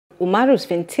Umaru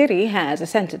Fintiri has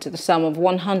assented to the sum of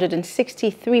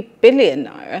 163 billion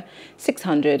naira,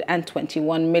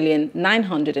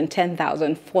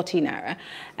 621,910,040 naira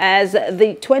as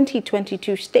the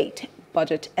 2022 state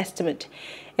budget estimate.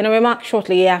 In a remark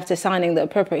shortly after signing the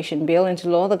appropriation bill into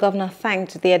law, the governor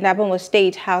thanked the Adamawa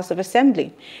State House of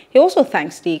Assembly. He also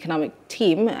thanks the economic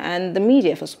team and the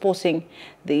media for supporting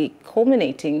the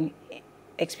culminating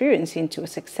experience into a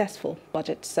successful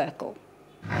budget circle.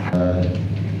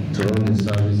 To run the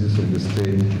services of the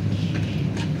state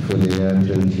for the year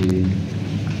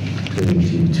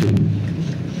 2022,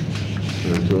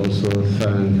 and to also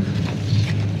thank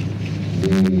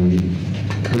the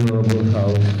Honorable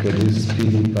House for this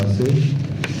speedy passage,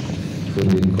 for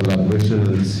the collaboration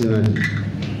and synergy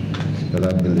that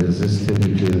have been existing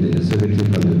between the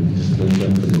executive and the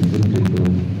legislature for the good people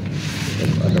of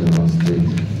Adamawa State,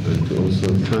 and to also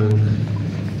thank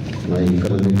my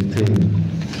economic team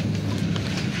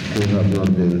who have not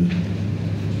been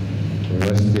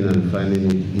resting and finding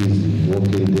it easy,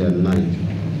 working day and night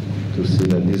to see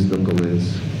that these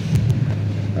documents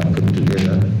are put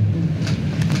together.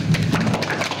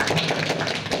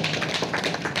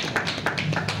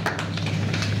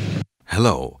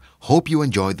 Hello, hope you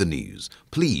enjoyed the news.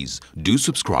 Please do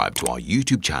subscribe to our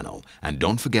YouTube channel and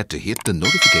don't forget to hit the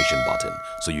notification button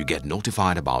so you get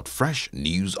notified about fresh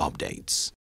news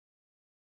updates.